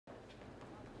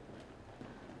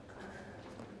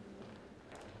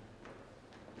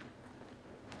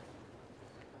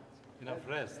Enough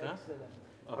rest, huh?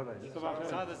 All right.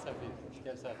 ساده سفیر.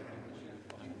 كيف ساده؟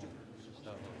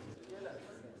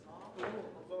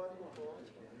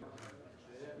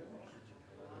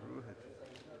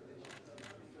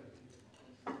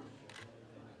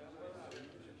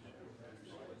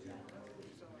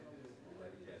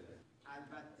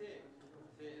 البته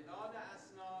تعداد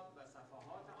اسناد و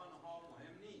صفحات آنها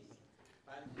مهم نیست.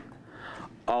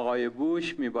 آقای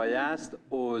بوش میبایست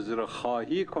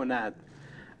عذرخواهی کند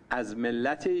از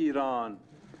ملت ایران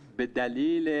به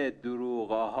دلیل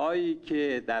دروغ‌هایی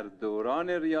که در دوران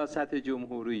ریاست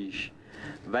جمهوریش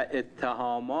و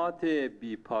اتهامات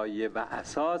بیپایه و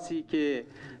اساسی که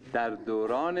در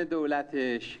دوران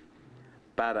دولتش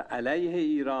بر علیه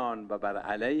ایران و بر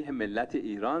علیه ملت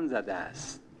ایران زده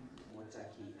است.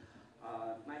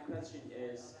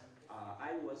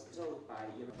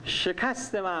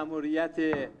 شکست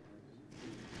مأموریت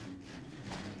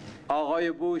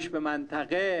آقای بوش به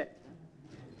منطقه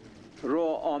رو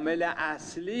عامل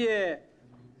اصلی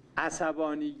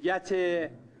عصبانیت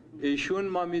ایشون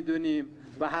ما میدونیم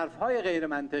و حرفهای غیر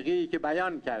منطقی که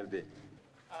بیان کرده.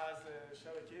 از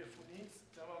شبکه فونیکس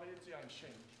جواب جیانشین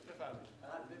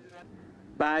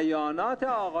بیانات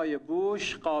آقای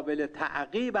بوش قابل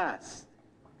تعقیب است.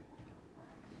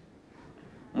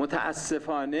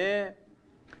 متاسفانه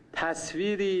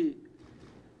تصویری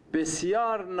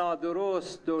بسیار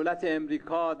نادرست دولت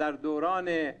امریکا در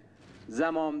دوران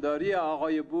زمامداری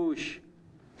آقای بوش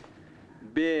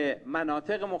به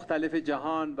مناطق مختلف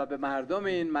جهان و به مردم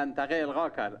این منطقه القا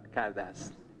کرده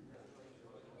است.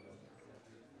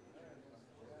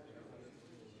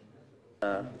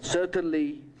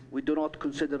 Certainly we do not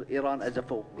consider Iran as a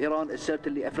foe. Iran is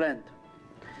certainly a friend.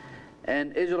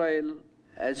 And Israel,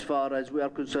 as far as we are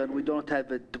concerned, we don't have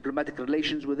diplomatic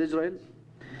relations with Israel.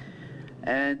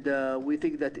 And we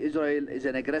think that Israel is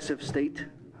an aggressive state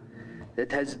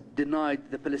that has denied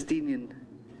the Palestinian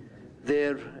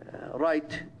their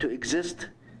right to exist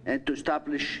and to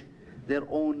establish their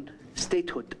own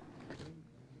statehood.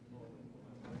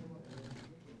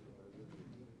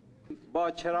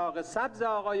 با چراغ سبز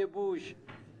آقای بوش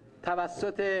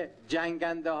توسط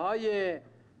جنگنده های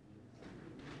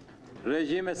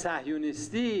رژیم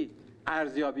صهیونیستی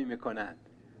ارزیابی میکنند.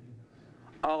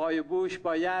 آقای بوش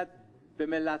باید به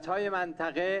ملت‌های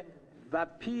منطقه و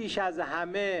پیش از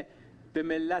همه به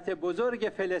ملت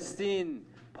بزرگ فلسطین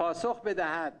پاسخ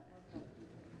بدهد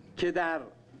که در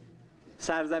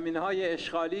سرزمین‌های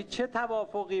اشغالی چه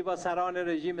توافقی با سران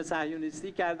رژیم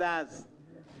صهیونیستی کرده است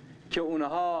که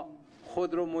اونها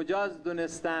خود رو مجاز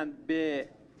دونستند به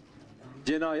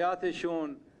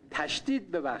جنایاتشون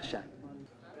تشدید ببخشند.